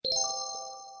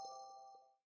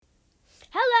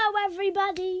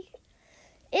everybody.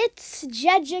 It's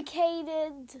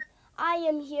Jeducated. I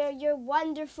am here, your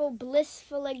wonderful,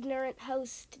 blissful, ignorant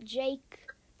host, Jake,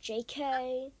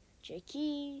 JK,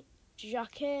 Jakey,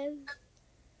 Jaquez.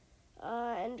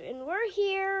 And we're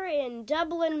here in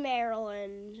Dublin,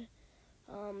 Maryland,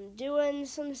 doing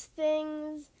some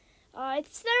things.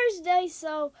 It's Thursday,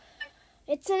 so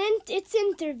it's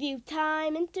interview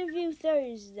time. Interview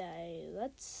Thursday.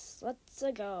 Let's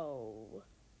go.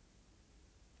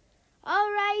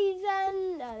 Alright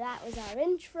then, that was our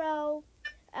intro.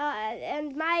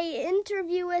 And my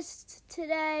interviewist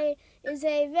today is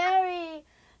a very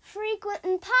frequent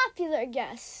and popular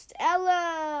guest,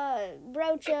 Ella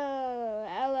Brocha.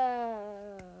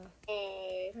 Ella.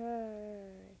 Hey.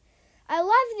 I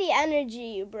love the energy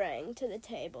you bring to the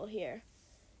table here.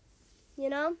 You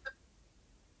know?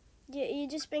 You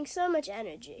just bring so much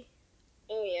energy.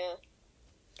 Oh, yeah.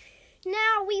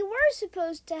 Now, we were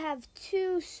supposed to have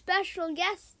 2 special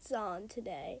guests on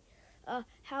today.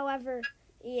 However,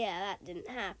 yeah, that didn't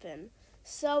happen.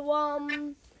 So,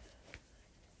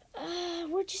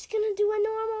 we're just gonna do a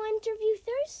normal interview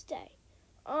Thursday.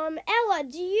 Ella,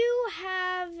 do you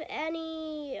have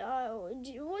any,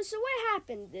 so what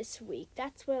happened this week?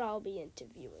 That's what I'll be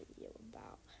interviewing you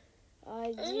about.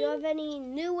 Do you have any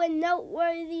new and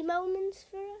noteworthy moments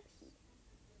for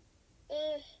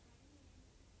us?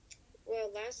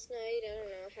 Well, last night, I don't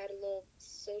know, had a little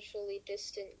socially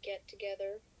distant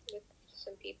get-together with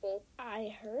some people. I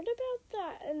heard about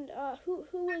that. And who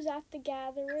was at the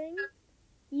gathering?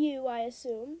 You, I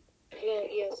assume. Well,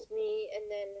 yes, me, and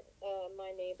then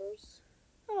my neighbors.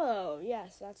 Oh,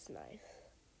 yes, that's nice.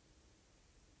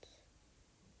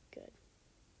 Good.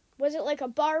 Was it like a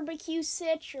barbecue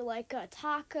sitch or like a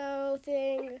taco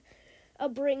thing? A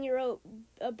bring your own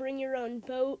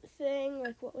boat thing?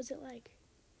 Like, what was it like?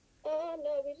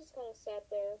 No, we just kind of sat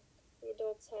there. The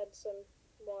adults had some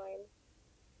wine.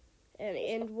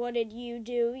 And what did you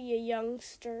do, you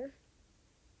youngster?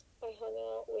 I hung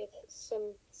out with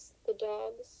the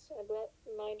dogs. I brought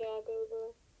my dog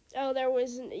over. Oh, there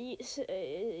was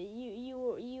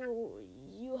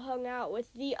you hung out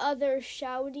with the other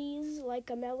shouties like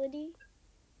a melody?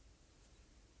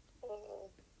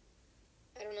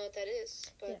 I don't know what that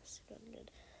is, but yes,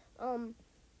 good.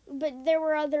 But there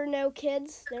were no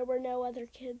kids. There were no other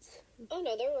kids. Oh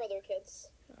no, there were other kids.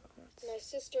 Oh, my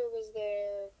sister was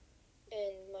there,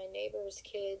 and my neighbor's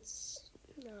kids.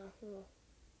 Well.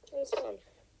 It was fun.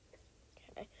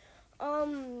 Okay.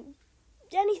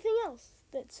 Anything else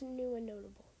that's new and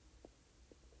notable?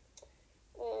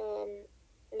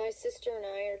 My sister and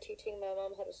I are teaching my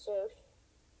mom how to surf.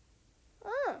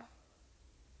 Ah.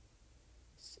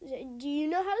 Do you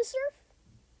know how to surf?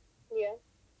 Yeah.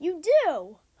 You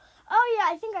do? Oh, yeah,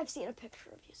 I think I've seen a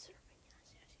picture of you surfing.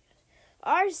 Yes.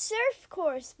 Our surf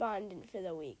correspondent for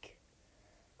the week.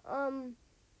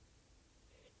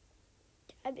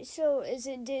 So is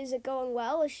it going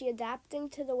well? Is she adapting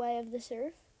to the way of the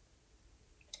surf?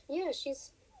 Yeah,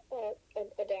 she's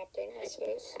adapting, I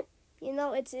suppose. You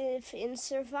know, if in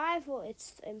survival,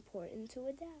 it's important to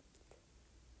adapt.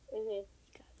 Mhm. You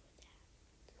gotta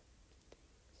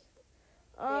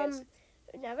adapt. Yes.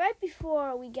 Now, right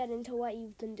before we get into what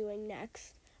you've been doing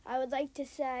next, I would like to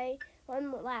say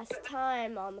one last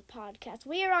time on the podcast.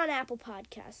 We are on Apple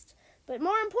Podcasts, but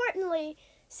more importantly,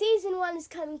 Season 1 is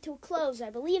coming to a close. I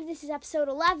believe this is episode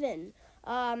 11.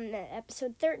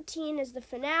 Episode 13 is the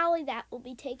finale. That will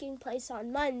be taking place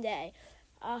on Monday.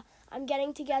 I'm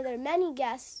getting together many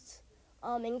guests,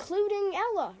 including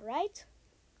Ella, right?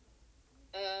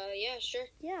 Yeah, sure.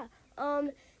 Yeah.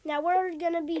 Now we're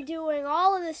going to be doing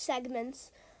all of the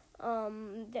segments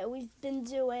that we've been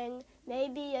doing.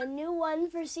 Maybe a new one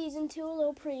for Season 2, a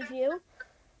little preview.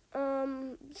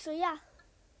 So yeah,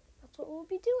 that's what we'll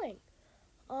be doing.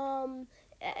 In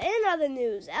other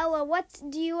news, Ella,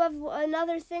 do you have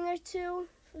another thing or two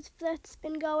that's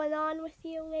been going on with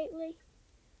you lately?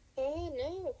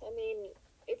 No. I mean,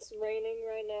 it's raining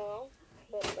right now,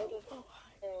 but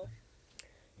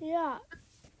Yeah.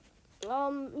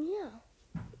 Yeah.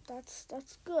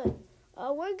 That's good.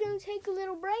 We're gonna take a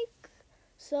little break,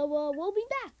 so we'll be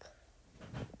back.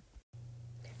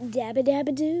 Dabba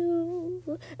dabba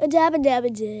doo, a dabba dabba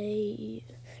day.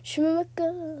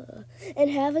 Shmooka, and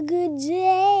have a good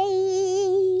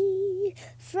day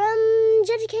from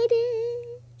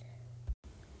Jeducated.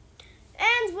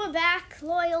 And we're back,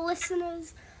 loyal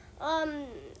listeners.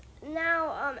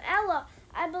 Now, Ella,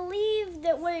 I believe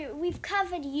that we've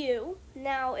covered you.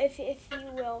 Now, if you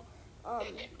will,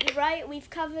 right? We've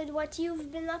covered what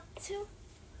you've been up to.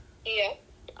 Yeah.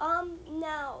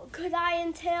 Now, could I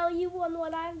entail you on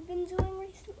what I've been doing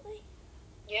recently?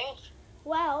 Yeah.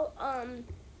 Well,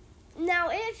 now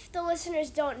if the listeners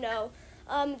don't know,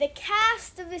 the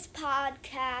cast of this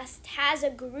podcast has a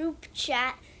group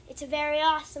chat. It's a very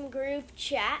awesome group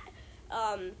chat.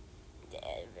 And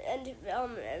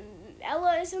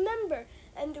Ella is a member.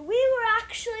 And we were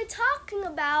actually talking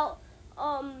about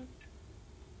who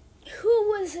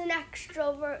was an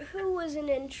extrovert, who was an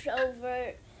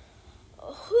introvert,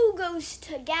 who goes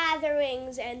to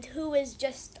gatherings, and who is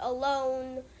just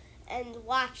alone and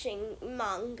watching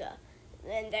manga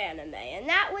and anime. And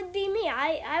that would be me.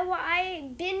 I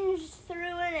binged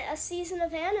through a season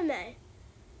of anime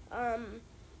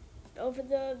over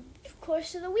the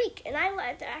course of the week. And I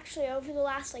actually over the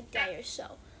last day or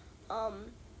so.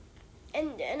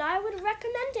 And I would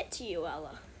recommend it to you,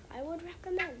 Ella. I would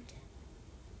recommend.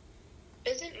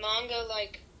 Isn't manga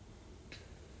like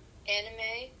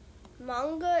anime?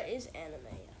 Manga is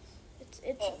anime, yes.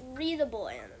 It's readable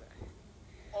anime.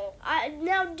 Oh.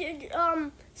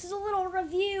 This is a little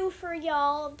review for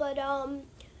y'all, but the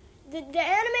anime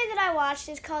that I watched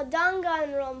is called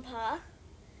Danganronpa.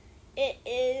 It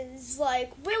is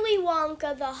like Willy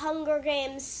Wonka, the Hunger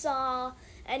Games saw,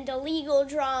 and a legal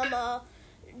drama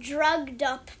drugged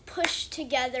up, pushed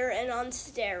together, and on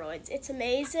steroids. It's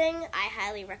amazing. I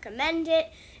highly recommend it.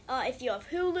 If you have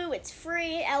Hulu, it's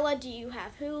free. Ella, do you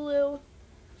have Hulu?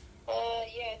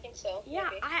 Yeah, I think so. Yeah,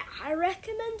 maybe. I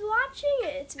recommend watching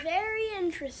it. It's very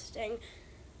interesting.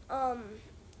 And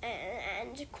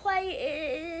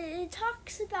it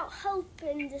talks about hope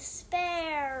and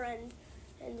despair and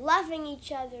loving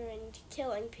each other and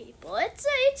killing people. It's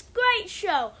a great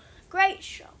show. Great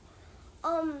show.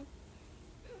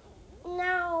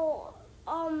 Now,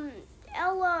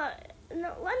 Ella,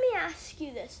 let me ask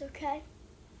you this, okay?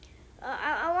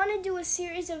 I want to do a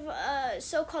series of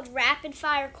so-called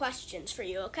rapid-fire questions for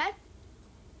you, okay?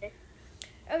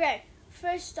 Okay,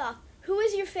 first off, who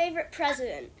is your favorite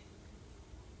president?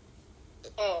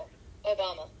 Oh,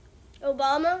 Obama.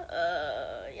 Obama?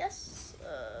 Yes.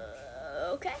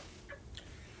 Okay.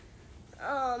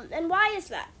 And why is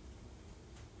that?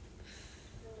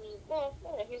 Well,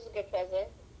 he's a good president.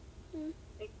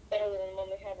 He's better than the one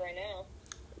we have right now.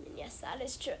 I mean, yes, that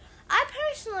is true. I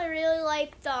personally really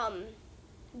liked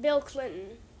Bill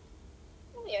Clinton.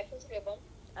 Oh, yeah, he's a good one.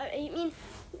 I mean,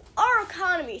 our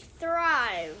economy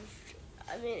thrived.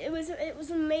 I mean, it was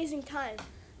an amazing time,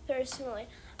 personally.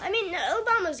 I mean,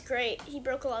 Obama's great. He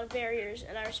broke a lot of barriers,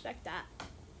 and I respect that.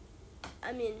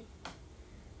 I mean,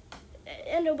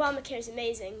 and Obamacare is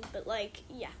amazing, but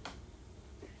yeah.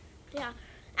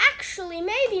 Actually,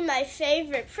 maybe my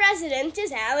favorite president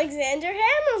is Alexander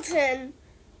Hamilton.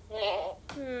 Yeah.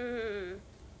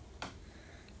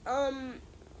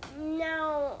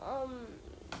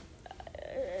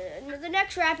 The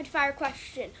next rapid fire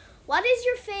question. What is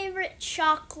your favorite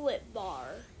chocolate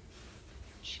bar?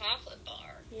 Chocolate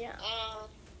bar? Yeah. I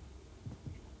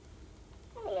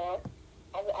don't know.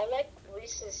 I like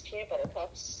Reese's peanut butter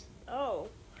cups. Oh.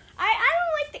 I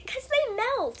don't like that because they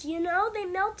melt, They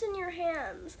melt in your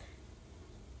hands.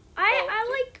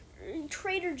 I like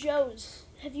Trader Joe's.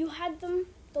 Have you had them?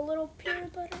 The little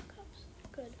peanut butter cups?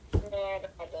 Good. No, I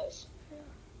haven't had those.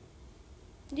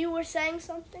 Yeah. You were saying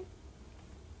something?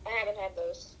 I haven't had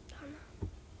those.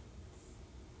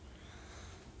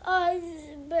 But I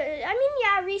mean,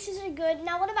 yeah, Reese's are good.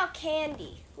 Now, what about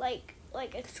candy? Like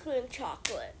excluding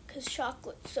chocolate, because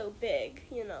chocolate's so big.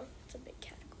 It's a big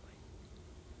category.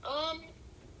 I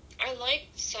like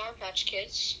Sour Patch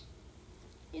Kids.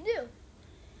 You do.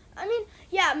 I mean,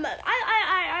 yeah,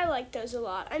 I like those a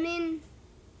lot. I mean,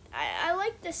 I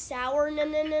like the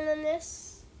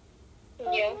sourness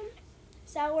of Yeah. them.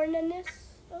 Sourness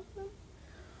of them.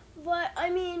 But, I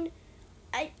mean,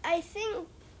 I think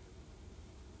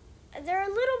they're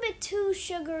a little bit too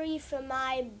sugary for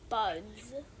my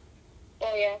buds.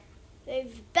 Oh, yeah.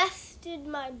 They've bested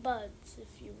my buds,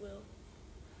 if you will.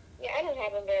 Yeah, I don't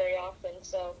have them very often,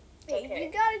 so it's okay.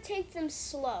 You gotta take them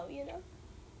slow,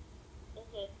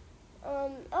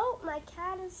 Oh, my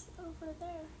cat is over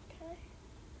there, okay?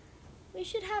 We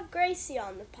should have Gracie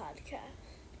on the podcast.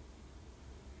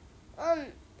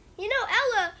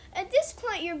 Ella, at this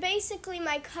point, you're basically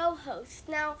my co-host.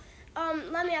 Now,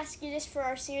 let me ask you this for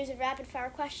our series of rapid-fire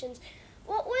questions.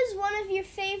 What was one of your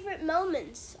favorite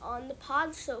moments on the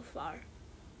pod so far?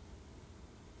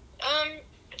 I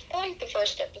like the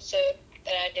first episode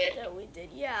that I did. That we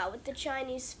did, yeah, with the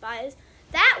Chinese spies.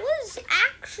 That was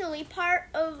actually part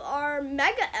of our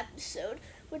mega episode,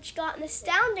 which got an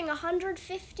astounding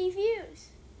 150 views.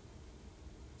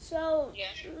 So,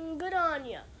 Yeah. Good on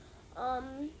ya.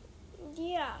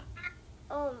 Yeah.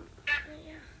 I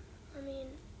mean,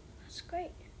 that's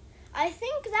great. I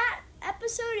think that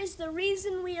episode is the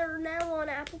reason we are now on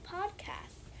Apple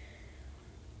Podcasts.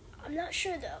 I'm not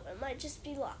sure though. It might just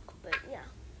be luck, but yeah.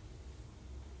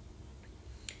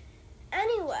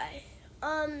 Anyway,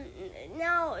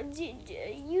 now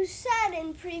you said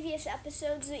in previous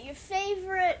episodes that your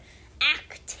favorite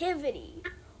activity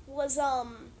was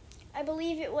I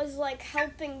believe it was like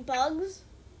helping bugs.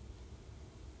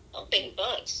 Helping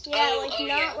bugs? Yeah,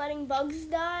 not letting bugs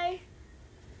die.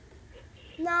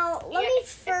 Now, let me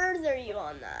further you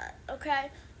on that, okay?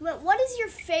 But what is your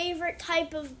favorite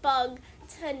type of bug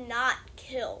to not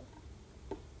kill?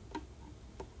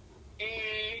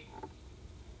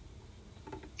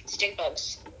 Stink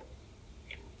bugs.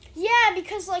 Yeah,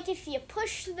 because, like, if you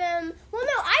push them... Well,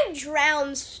 no, I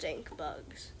drown stink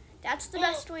bugs. That's the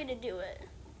best way to do it.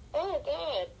 Oh,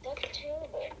 God. That's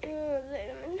terrible.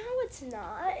 No, it's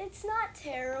not. It's not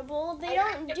terrible. They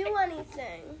don't do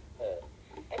anything.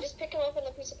 I just pick them up on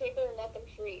a piece of paper and let them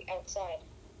free outside.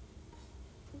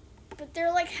 But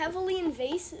they're, like, heavily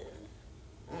invasive.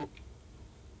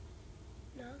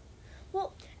 No?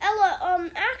 Well,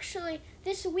 Ella, actually,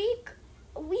 this week,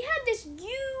 we had this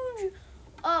huge...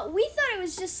 we thought it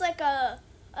was just like a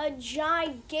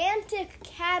gigantic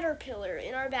caterpillar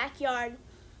in our backyard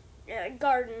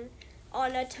garden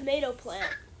on a tomato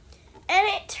plant. And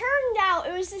it turned out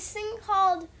it was this thing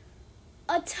called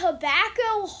a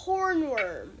tobacco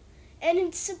hornworm. And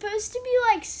it's supposed to be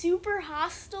like super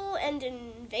hostile and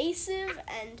invasive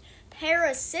and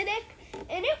parasitic.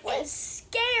 And it was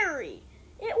scary.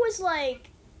 It was like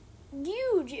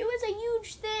huge. It was a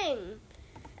huge thing.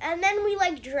 And then we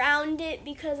like drowned it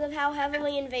because of how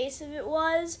heavily invasive it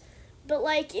was. But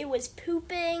like it was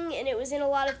pooping and it was in a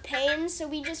lot of pain. So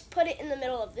we just put it in the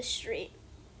middle of the street.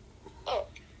 Oh.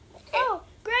 Okay. Oh,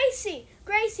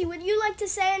 Gracie, would you like to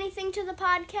say anything to the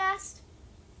podcast?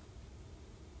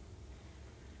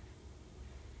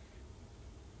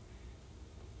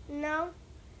 No?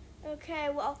 Okay,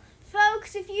 well,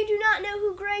 folks, if you do not know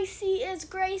who Gracie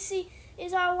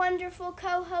is our wonderful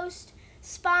co-host,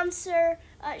 sponsor,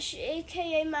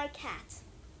 aka my cat.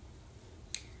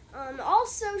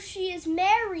 Also, she is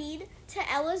married to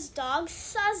Ella's dog,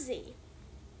 Suzy.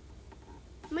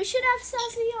 We should have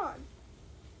Suzy on.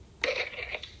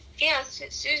 Yeah,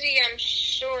 Susie, I'm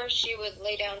sure she would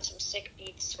lay down some sick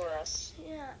beats for us.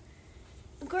 Yeah.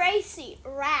 Gracie,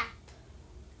 rap.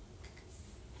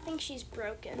 I think she's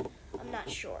broken. I'm not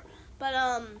sure. But,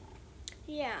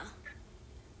 yeah.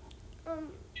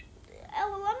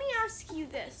 Ella, let me ask you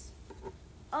this.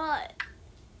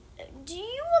 Do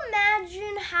you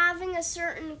imagine having a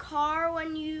certain car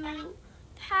when you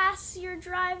pass your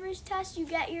driver's test, you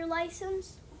get your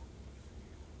license?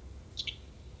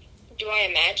 Do I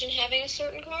imagine having a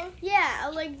certain car?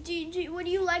 Yeah, like, would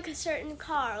you like a certain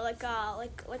car, like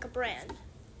a brand?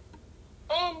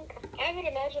 I would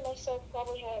imagine myself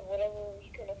probably have whatever we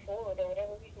can afford or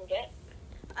whatever we can get.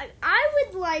 I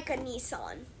would like a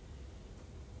Nissan.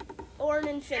 Or an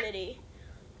Infiniti.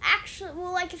 Actually,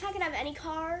 well, like, if I could have any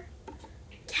car,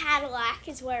 Cadillac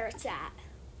is where it's at.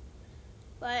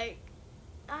 Like,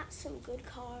 that's some good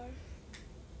car.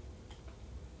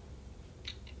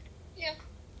 Yeah.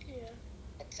 Yeah.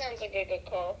 That sounds like a good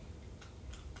car.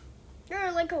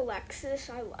 Or like a Lexus.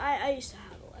 I used to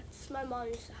have a Lexus. My mom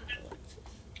used to have a Lexus.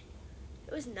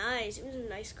 It was nice. It was a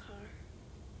nice car.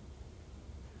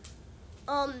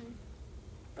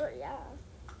 But yeah.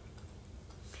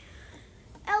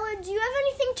 Ella, do you have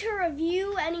anything to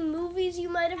review? Any movies you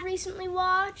might have recently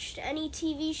watched? Any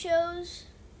TV shows?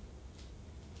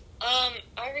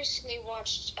 I recently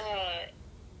watched,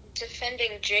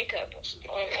 Defending Jacob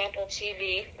on Apple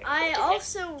TV. I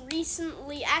also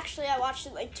recently, actually I watched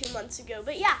it like 2 months ago,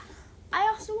 but yeah, I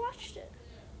also watched it.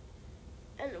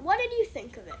 And what did you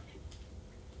think of it?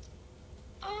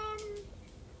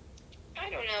 I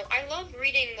don't know. I love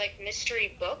reading, like,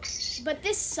 mystery books. But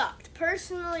this sucked.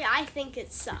 Personally, I think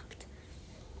it sucked.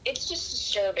 It's just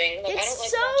disturbing. Like, I don't like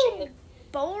so watching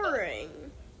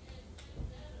boring.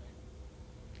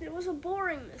 It was a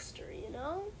boring mystery, you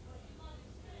know?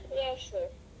 Yeah, sure.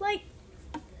 Like,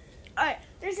 alright,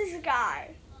 there's this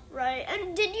guy, right?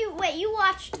 And you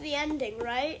watched the ending,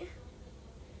 right?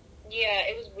 Yeah,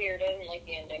 it was weird. I didn't like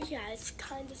the ending. Yeah, it's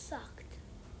kind of sucked.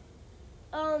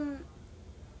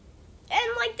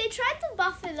 And, like, they tried to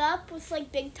buff it up with,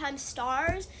 like, big-time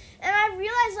stars. And I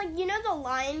realized, like, you know The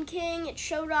Lion King? It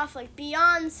showed off, like,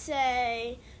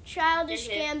 Beyonce, Childish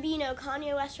Gambino,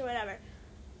 Kanye West, or whatever.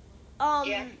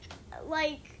 Yeah.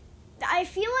 Like, I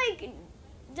feel like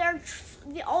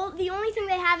the only thing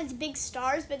they have is big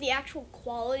stars, but the actual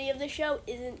quality of the show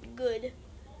isn't good.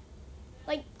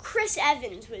 Like, Chris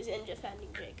Evans was in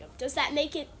Defending Jacob. Does that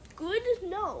make it good?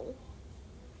 No.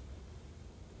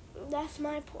 That's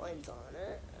my point on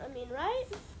it. I mean, right?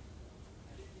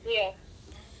 Yeah.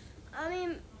 I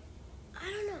mean, I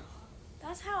don't know.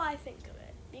 That's how I think of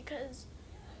it. Because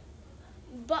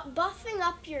buffing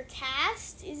up your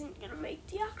cast isn't going to make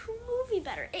the actual movie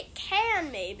better. It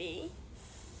can, maybe.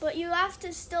 But you have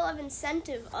to still have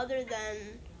incentive other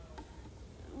than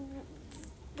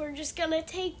we're just going to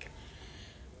take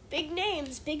big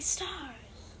names, big stars.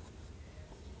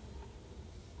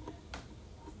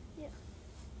 Yeah.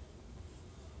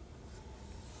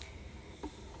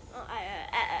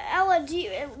 Ella,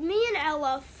 me and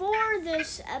Ella, for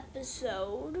this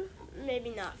episode, maybe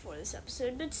not for this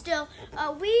episode, but still,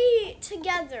 we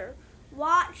together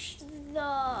watched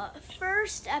the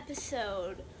first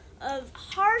episode of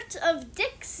Heart of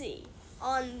Dixie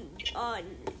on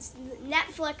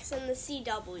Netflix and the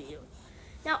CW.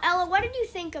 Now, Ella, what did you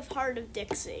think of Heart of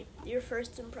Dixie? Your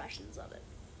first impressions of it?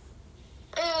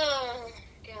 Oh,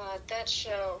 God, that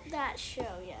show. That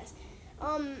show, yes.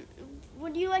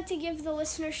 Would you like to give the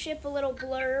listenership a little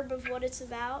blurb of what it's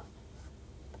about?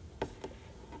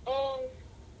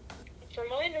 From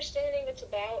my understanding, it's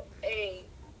about a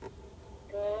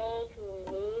girl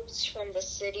who moves from the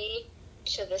city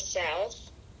to the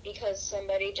south because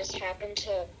somebody just happened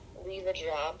to leave a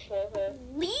job for her.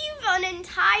 Leave an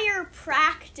entire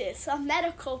practice, a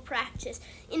medical practice,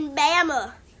 in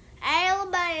Bama,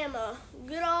 Alabama,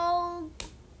 good old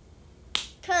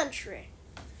country.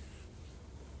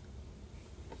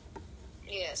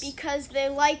 Yes. Because they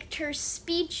liked her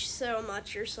speech so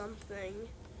much or something.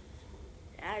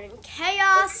 And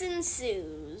chaos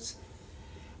ensues.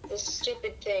 The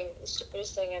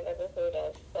stupidest thing I've ever heard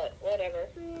of, but whatever.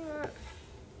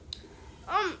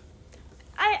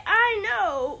 I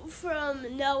know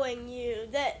from knowing you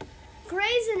that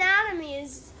Grey's Anatomy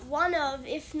is one of,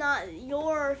 if not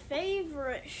your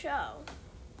favorite show.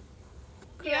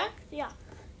 Correct? Yeah.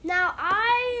 Now,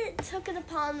 I took it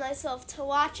upon myself to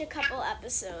watch a couple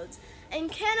episodes,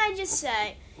 and can I just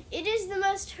say, it is the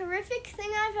most horrific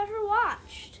thing I've ever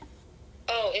watched.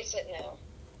 Oh, is it now?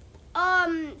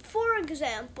 For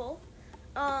example,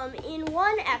 in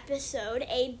one episode,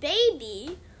 a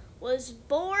baby was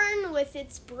born with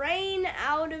its brain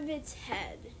out of its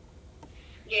head.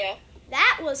 Yeah.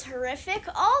 That was horrific.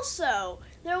 Also,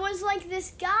 there was like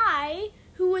this guy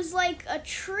who was like a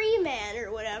tree man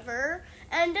or whatever,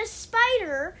 and a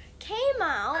spider came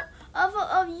out of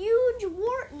a huge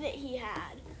wart that he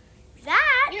had.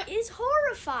 That is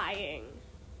horrifying.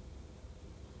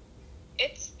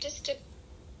 It's just a...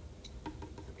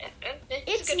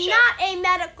 It's not a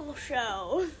medical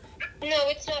show. No,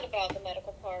 it's not about the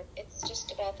medical part. It's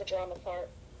just about the drama part.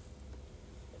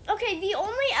 Okay, the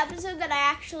only episode that I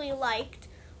actually liked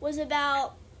was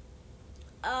about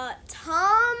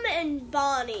Tom and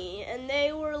Bonnie, and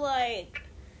they were like,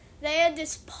 they had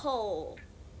this pole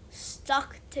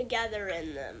stuck together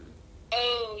in them.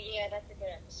 Oh, yeah, that's a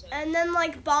good episode. And then,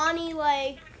 like, Bonnie,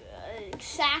 like,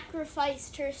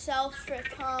 sacrificed herself for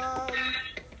Tom,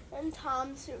 and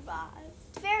Tom survived.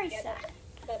 It's very sad.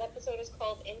 That episode is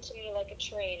called Into Me Like a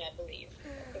Train, I believe. I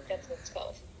think that's what it's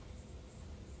called.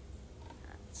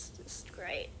 That's just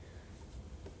great.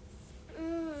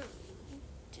 Do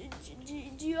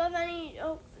you have any...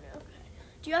 Oh, okay.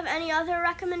 Do you have any other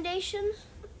recommendations?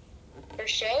 For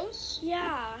shows?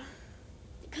 Yeah.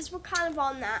 Because we're kind of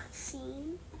on that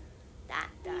scene. That.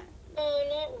 Oh,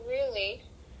 not really.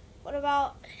 What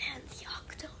about the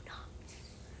Octonauts?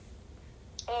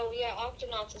 Oh, yeah,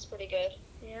 Octonauts is pretty good.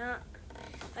 Yeah.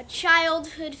 A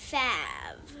childhood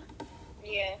fav.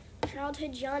 Yeah.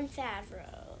 Childhood Jon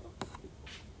Favreau.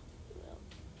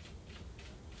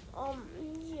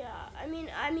 Yeah. I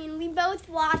mean, we both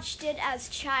watched it as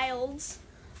childs,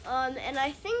 and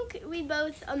I think we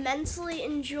both immensely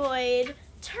enjoyed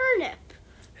Turnip.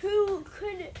 Who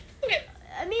could?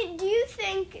 I mean, do you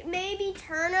think maybe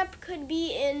Turnip could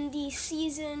be in the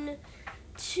season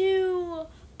 2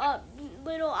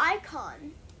 Little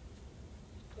Icon?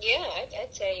 Yeah,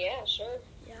 I'd say yeah, sure.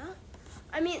 Yeah.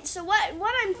 I mean, so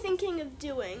what I'm thinking of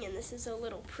doing, and this is a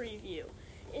little preview,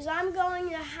 is I'm going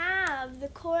to have the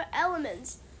core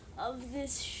elements of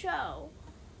this show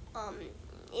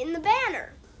in the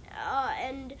banner.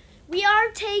 And we are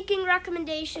taking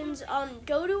recommendations.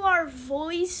 Go to our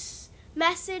voice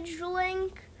message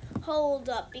link. Hold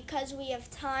up, because we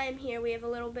have time here. We have a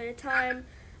little bit of time.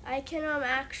 I can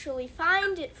actually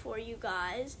find it for you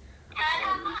guys.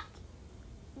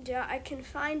 Yeah, I can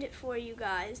find it for you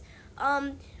guys.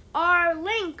 Our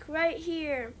link right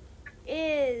here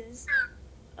is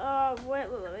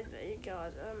wait,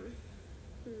 God,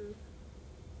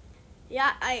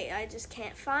 yeah, I just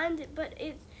can't find it, but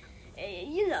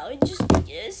just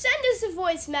send us a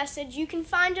voice message. You can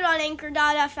find it on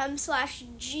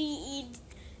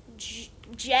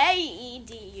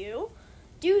anchor.fm/JEDU.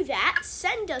 Do that.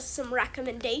 Send us some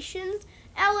recommendations.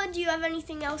 Ella, do you have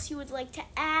anything else you would like to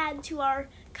add to our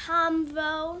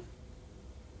convo?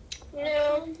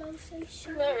 No,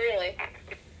 Conversation? not really.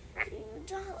 You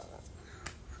don't.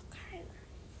 Okay.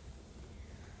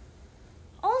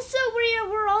 Also,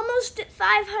 we're almost at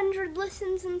 500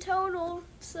 listens in total,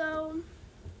 so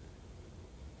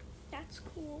that's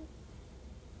cool.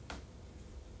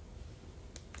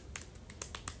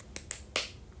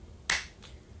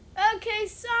 Okay,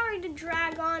 sorry to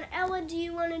drag on. Ella, do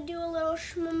you want to do a little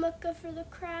shmamukka for the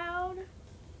crowd?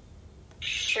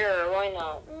 Sure, why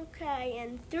not? Okay,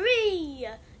 and 3,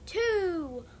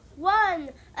 2,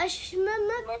 1, a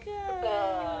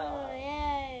shmamukka!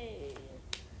 Yay!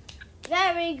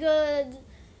 Very good.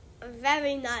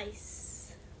 Very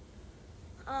nice.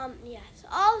 Yes.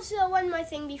 Also, one more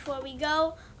thing before we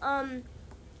go.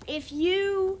 If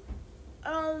you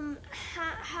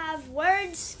have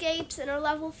wordscapes and are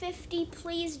level 50,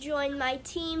 please join my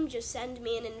team. Just send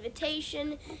me an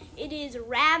invitation. It is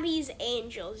Rabbi's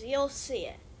Angels. You'll see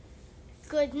it.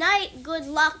 Good night, good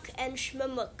luck, and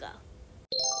shmamukka.